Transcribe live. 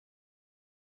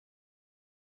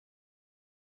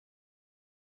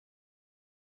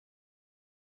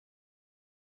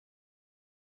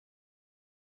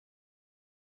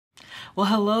Well,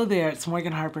 hello there, it's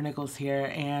Morgan Harper Nichols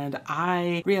here, and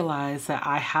I realized that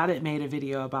I hadn't made a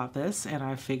video about this, and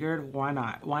I figured why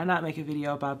not? Why not make a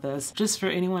video about this just for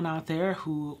anyone out there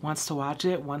who wants to watch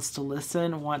it, wants to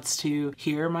listen, wants to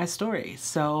hear my story.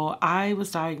 So I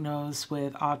was diagnosed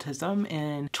with autism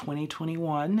in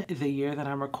 2021, the year that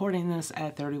I'm recording this,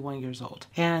 at 31 years old.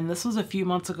 And this was a few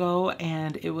months ago,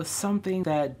 and it was something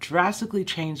that drastically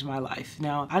changed my life.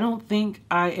 Now, I don't think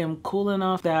I am cool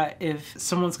enough that if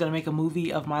someone's gonna make a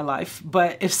movie of my life,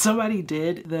 but if somebody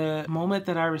did, the moment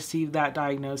that I received that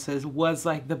diagnosis was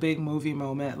like the big movie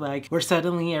moment, like where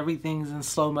suddenly everything's in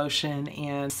slow motion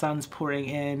and sun's pouring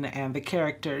in and the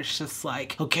character's just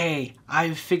like, okay,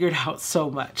 I've figured out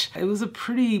so much. It was a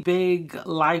pretty big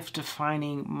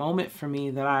life-defining moment for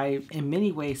me that I, in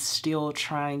many ways, still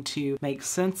trying to make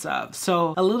sense of.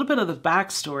 So a little bit of the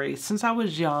backstory. Since I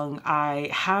was young, I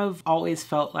have always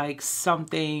felt like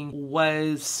something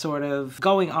was sort of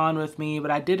going on with me,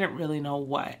 but I didn't really know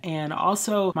what. And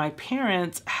also my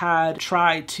parents had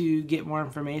tried to get more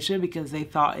information because they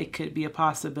thought it could be a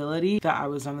possibility that I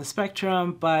was on the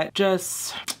spectrum, but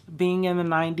just being in the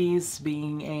 90s,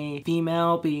 being a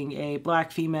female, being a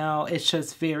Black female, it's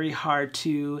just very hard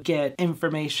to get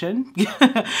information,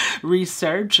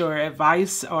 research or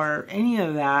advice or any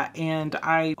of that. And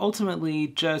I ultimately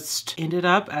just ended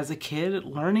up as a kid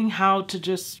learning how to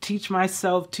just teach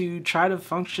myself to try to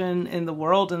function in the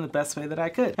world in the best way that I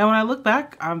could. And when I look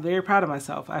back, I'm very proud of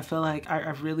myself. I feel like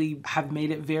I really have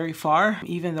made it very far.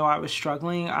 Even though I was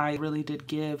struggling, I really did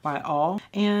give my all.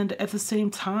 And at the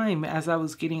same time, as I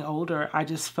was getting older, I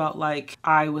just felt like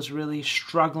I was really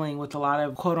struggling with a lot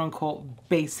of quote unquote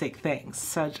basic things,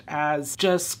 such as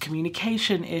just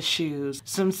communication issues,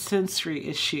 some sensory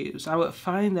issues. I would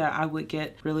find that I would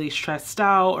get really stressed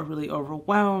out or really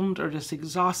overwhelmed or just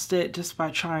exhausted just by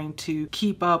trying to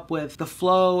keep up with the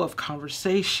flow of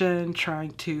conversation,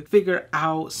 trying to figure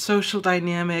out social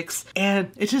dynamics.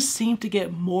 And it just seemed to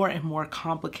get more and more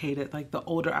complicated like the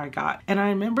older I got. And I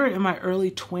remember in my early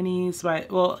 20s,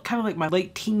 kind of like my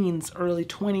late teens, early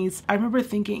 20s, I remember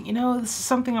thinking, you know, this is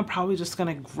something I'm probably just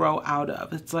gonna grow out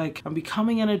of. It's like I'm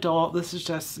becoming an adult. This is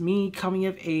just me coming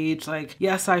of age. Like,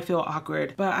 yes, I feel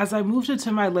awkward. But as I moved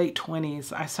into my late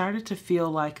 20s, I started to feel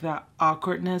like that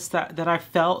awkwardness that I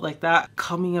felt, like that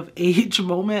coming of age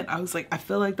moment. I was like, I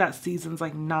feel like that season's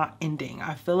like not ending.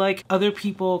 I feel like other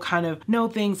people kind of know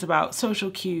things about social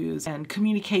cues and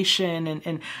communication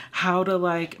and how to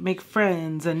like make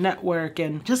friends and network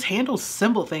and just handle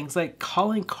simple things like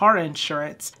calling car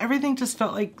insurance. Everything just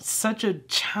felt like such a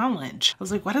challenge. I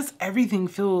was like, why does everything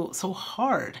feel so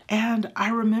hard? And I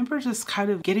remember just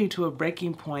kind of getting to a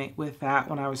breaking point with that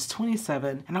when I was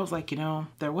 27. And I was like, you know,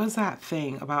 there was that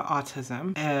thing about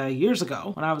autism years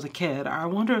ago when I was a kid. I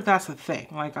wonder if that's a thing.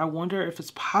 Like, I wonder if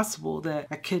it's possible that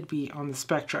I could be on the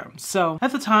spectrum. So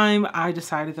at the time, I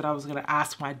decided that I was going to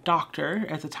ask my doctor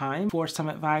at the time for some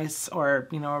advice or,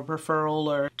 you know, a referral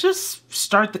or just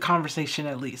start the conversation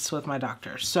at least with my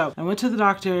doctor. So I went to the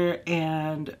doctor,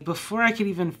 and before I could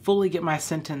even fully get my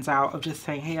sentence out of just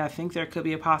saying, hey, I think there could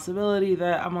be a possibility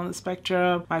that I'm on the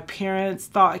spectrum, my parents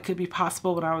thought it could be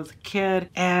possible when I was a kid.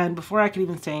 And before I could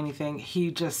even say anything,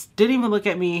 he just didn't even look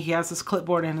at me. He has this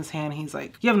clipboard in his hand. He's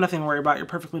like, you have nothing to worry about. You're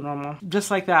perfectly normal.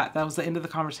 Just like that. That was the end of the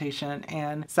conversation.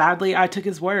 And sadly, I took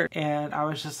his word, and I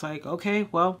was just like, okay,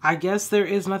 well, I guess there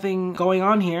is nothing going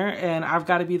on here, and I've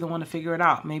got to be the one to figure it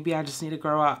out. Maybe I just need to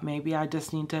grow up. Maybe I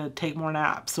just need to take more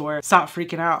naps or stop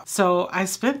freaking out. So I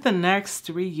spent the next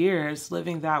 3 years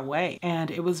living that way.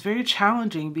 And it was very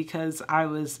challenging because I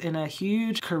was in a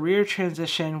huge career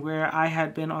transition where I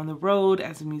had been on the road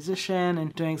as a musician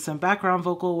and doing some background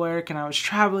vocal work, and I was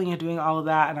traveling and doing all of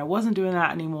that, and I wasn't doing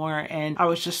that anymore. And I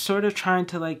was just sort of trying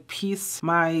to like piece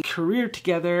my career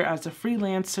together as a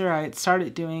freelancer. I had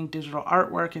started doing digital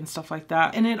artwork and stuff like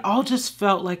that. And it all just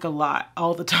felt like a lot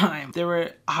all the time. There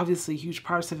were obviously huge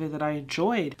parts of it that I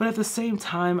enjoyed, but at the same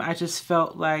time, I just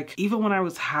felt like even when I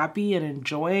was happy and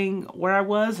enjoying where I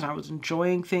was and I was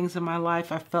enjoying things in my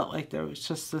life, I felt like there was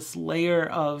just this layer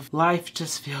of life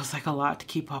just feels like a lot to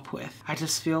keep up with. I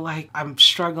just feel like I'm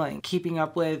struggling keeping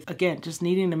up with, again, just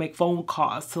needing to make phone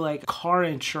calls to like car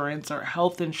insurance or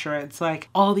health insurance, like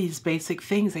all these basic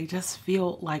things. They just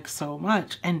feel like so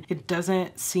much, and it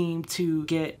doesn't seem to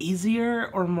get easier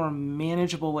or more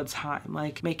manageable with time.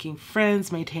 Like making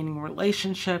friends, maintaining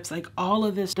relationships, like all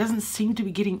of this doesn't seem to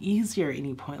be getting easier at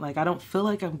any point. Like I don't feel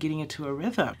like I'm getting into a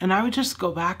rhythm. And I would just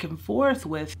go back and forth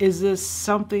with, is this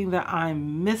something that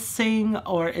I'm missing,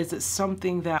 or is it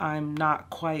something that I'm not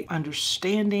quite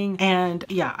understanding? And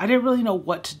yeah, I didn't really know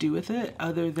what to do with it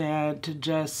other than to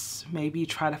just maybe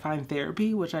try to find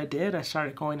therapy, which I did. I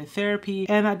started going to therapy,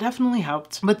 and that definitely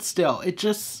helped. But still, it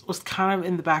just was kind of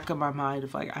in the back of my mind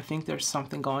of like, I think there's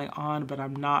something going on, but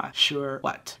I'm not sure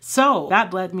what. So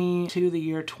that led me to the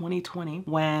year 2020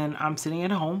 when I'm sitting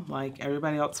at home like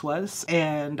everybody else was,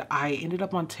 and I ended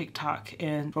up on TikTok,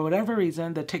 and for whatever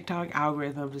reason the TikTok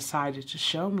algorithm decided to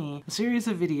show me a series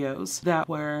of videos that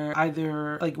were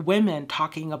either like women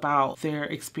talking about their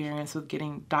experience with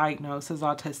getting diagnosed as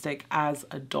autistic as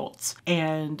adults,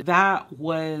 and that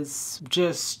was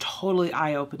just totally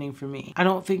eye-opening for me. I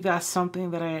don't think that's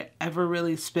something that I ever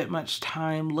really spent much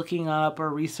time looking up or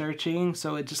researching,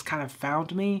 so it just kind of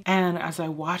found me. And as I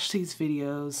watched these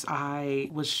videos, I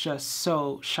was just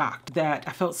so shocked that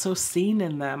I felt so seen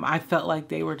in them. I felt like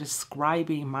they were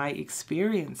describing my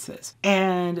experiences.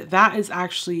 And that is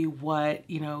actually what,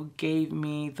 you know, gave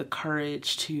me the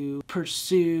courage to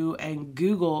pursue and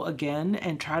Google again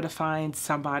and try to find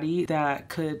somebody that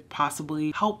could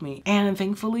possibly help me. And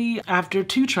thankfully, after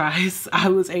 2 tries, I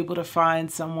was able to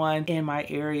find someone in my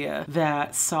area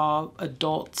that saw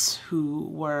adults who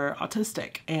were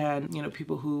autistic and, you know,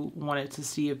 people who wanted to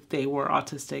see if they were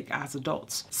autistic as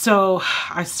adults. So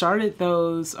I started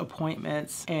those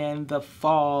appointments in the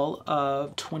fall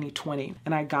of 2020,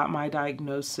 and I got my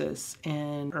diagnosis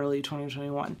in early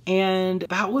 2021. And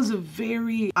that was a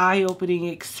very eye-opening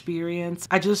experience.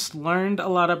 I just learned a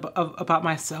lot about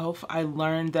myself. I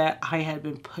learned that I had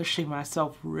been pushing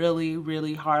myself really,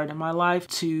 really hard in my life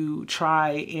to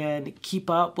try and keep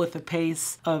up with the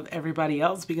pace of everybody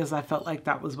else, because I felt like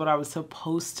that was what I was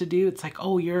supposed to do. It's like,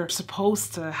 oh, you're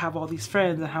supposed to have all these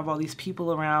friends and have all these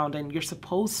people around, and you're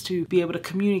supposed to be able to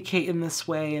communicate in this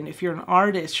way. And if you're an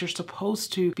artist, you're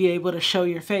supposed to be able to show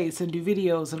your face and do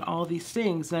videos and all these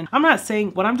things. And I'm not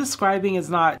saying what I'm describing is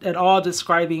not at all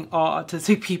describing all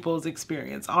autistic people's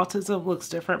experience. Autism looks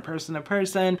different person to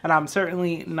person, and I'm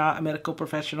certainly not a medical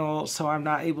professional, so I'm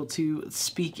not able to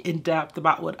speak in depth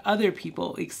about what other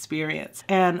people experience.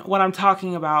 And what I'm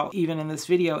talking about even in this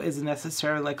video isn't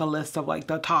necessarily like a list of like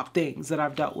the top things that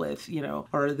I've dealt with, you know,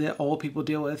 or that all people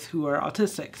deal with who are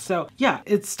autistic. So yeah,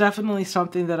 it's definitely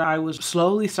something that I was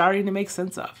slowly starting to make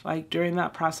sense of. Like during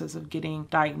that process of getting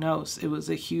diagnosed, it was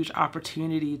a huge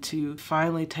opportunity to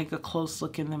finally take a close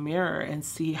look in the mirror and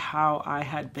see how I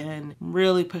had been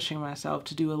really pushing myself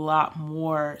to do a lot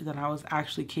more than I was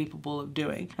actually capable of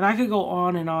doing. And I could go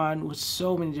on and on with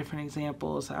so many different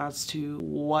examples as to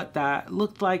what that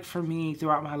looked like for me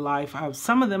throughout my life.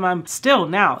 Some of them I'm still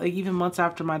now, like even months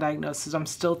after my diagnosis, I'm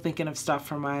still thinking of stuff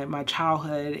from my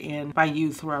childhood and my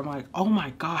youth where I'm like, oh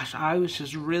my gosh, I was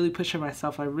just really pushing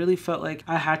myself. I really felt like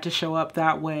I had to show up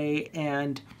that way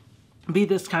and be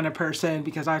this kind of person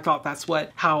because I thought that's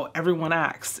how everyone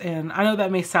acts. And I know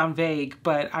that may sound vague,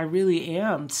 but I really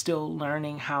am still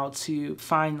learning how to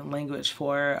find language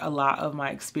for a lot of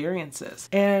my experiences.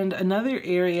 And another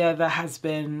area that has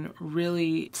been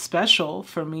really special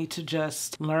for me to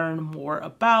just learn more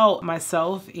about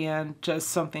myself, and just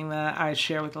something that I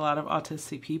share with a lot of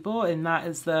autistic people, and that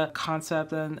is the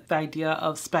concept and the idea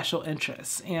of special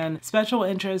interests. And special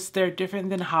interests, they're different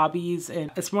than hobbies,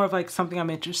 and it's more of like something I'm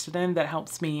interested in that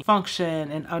helps me function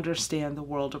and understand the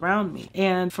world around me.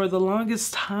 And for the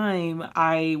longest time,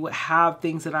 I would have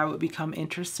things that I would become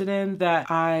interested in that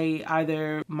I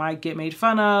either might get made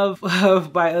fun of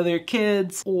by other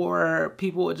kids, or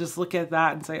people would just look at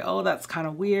that and say, oh, that's kind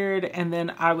of weird. And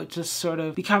then I would just sort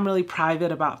of become really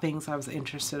private about things I was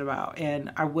interested about,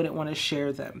 and I wouldn't want to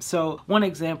share them. So one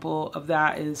example of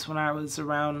that is when I was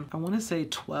around, I want to say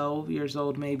 12 years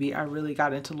old maybe, I really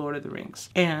got into Lord of the Rings.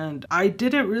 And I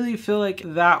didn't really feel like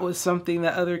that was something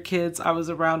that other kids I was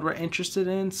around were interested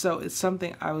in, so it's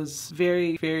something I was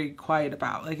very, very quiet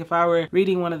about. Like if I were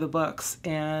reading one of the books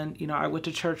and, you know, I went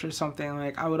to church or something,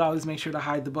 like I would always make sure to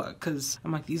hide the book because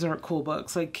I'm like, these aren't cool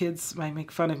books. Like kids might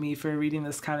make fun of me for reading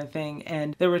this kind of thing.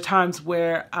 And there were times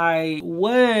where I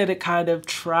would kind of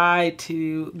try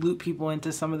to loop people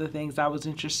into some of the things I was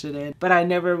interested in, but I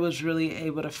never was really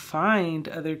able to find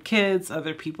other kids,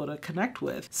 other people to connect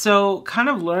with. So kind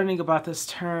of learning about this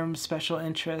term special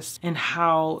interest and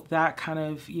how that kind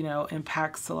of, you know,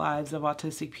 impacts the lives of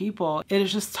autistic people, it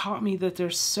has just taught me that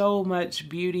there's so much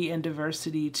beauty and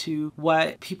diversity to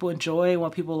what people enjoy,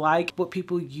 what people like, what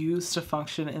people use to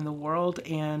function in the world.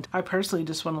 And I personally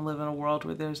just want to live in a world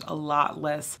where there's a lot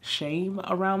less shame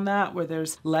around that, where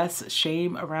there's less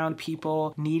shame around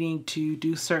people needing to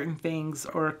do certain things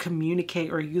or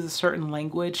communicate or use a certain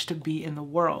language to be in the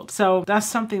world. So that's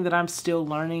something that I'm still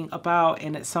learning about,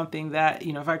 and it's something that,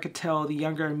 you know, if I could tell the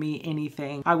younger me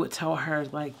anything, I would tell her,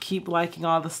 like, keep liking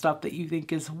all the stuff that you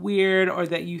think is weird or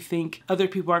that you think other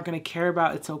people aren't going to care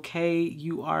about. It's okay.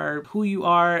 You are who you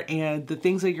are, and the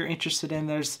things that you're interested in,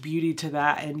 there's beauty to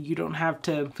that, and you don't have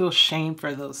to feel shame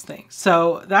for those things.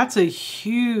 So that's a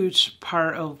huge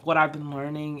part of what I've been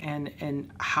learning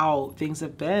and how things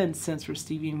have been since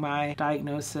receiving my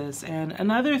diagnosis. And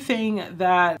another thing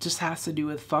that just has to do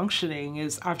with functioning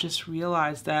is I've just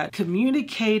realized that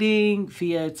communicating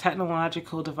via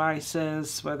technological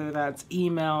devices, whether that's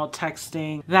email,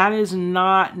 texting, that is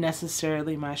not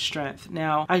necessarily my strength.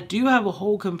 Now, I do have a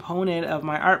whole component of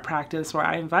my art practice where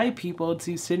I invite people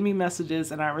to send me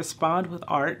messages and I respond with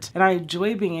art, and I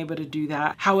enjoy being able to do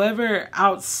that. However,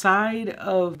 outside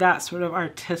of that sort of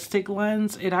artistic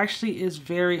lens, it actually is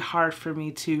very hard for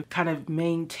me to kind of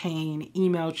maintain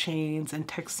email chains and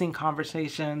texting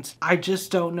conversations. I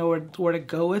just don't know where to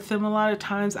go with them a lot of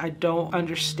times. I don't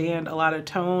understand a lot of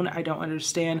tone. I don't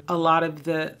understand a lot of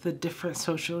the different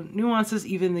social nuances,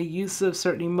 even the use of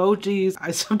certain emojis.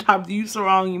 I sometimes use the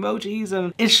wrong emojis,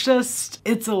 and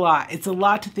it's a lot. It's a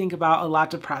lot to think about, a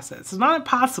lot to process. It's not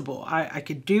impossible. I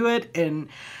could do it, and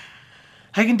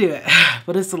I can do it,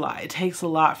 but it's a lot. It takes a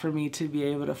lot for me to be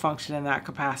able to function in that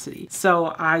capacity.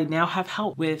 So I now have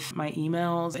help with my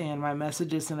emails and my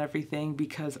messages and everything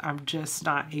because I'm just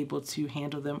not able to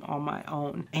handle them on my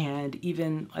own. And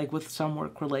even like with some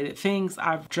work related things,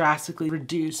 I've drastically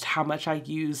reduced how much I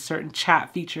use certain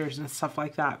chat features and stuff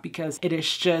like that because it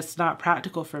is just not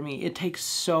practical for me. It takes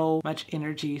so much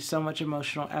energy, so much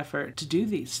emotional effort to do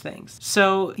these things.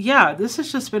 So yeah, this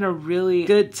has just been a really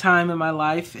good time in my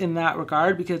life in that regard,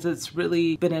 because it's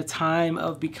really been a time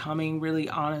of becoming really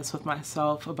honest with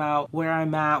myself about where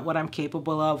I'm at, what I'm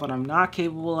capable of, what I'm not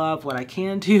capable of, what I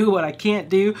can do, what I can't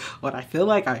do, what I feel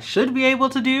like I should be able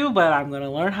to do, but I'm going to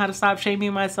learn how to stop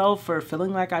shaming myself for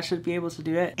feeling like I should be able to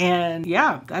do it. And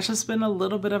yeah, that's just been a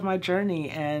little bit of my journey,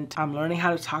 and I'm learning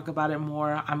how to talk about it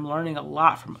more. I'm learning a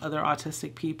lot from other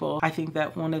autistic people. I think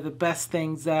that one of the best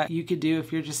things that you could do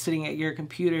if you're just sitting at your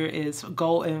computer is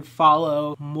go and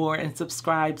follow more and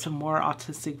subscribe to more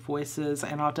autistic voices,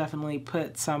 and I'll definitely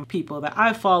put some people that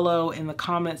I follow in the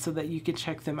comments so that you can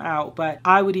check them out. But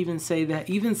I would even say that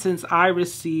even since I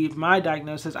received my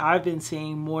diagnosis, I've been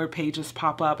seeing more pages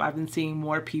pop up. I've been seeing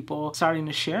more people starting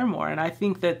to share more, and I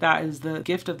think that that is the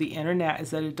gift of the internet,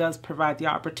 is that it does provide the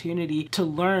opportunity to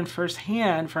learn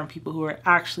firsthand from people who are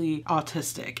actually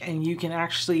autistic, and you can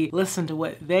actually listen to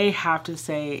what they have to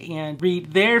say and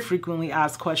read their frequently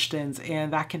asked questions,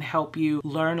 and that can help you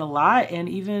learn a lot and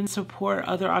even support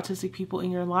other autistic people in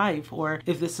your life. Or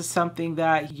if this is something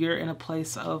that you're in a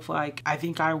place of like, I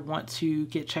think I want to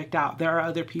get checked out, there are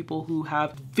other people who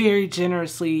have very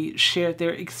generously shared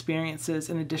their experiences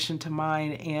in addition to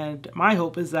mine, and my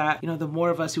hope is that, you know, the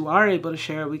more of us who are able to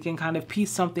share, we can kind of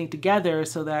piece something together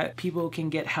so that people can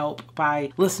get help by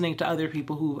listening to other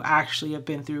people who actually have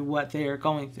been through what they're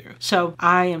going through. So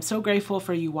I am so grateful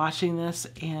for you watching this,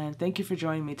 and thank you for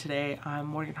joining me today. I'm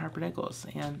Morgan Harper Nichols,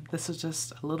 and this is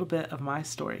just a little bit of my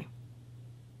story.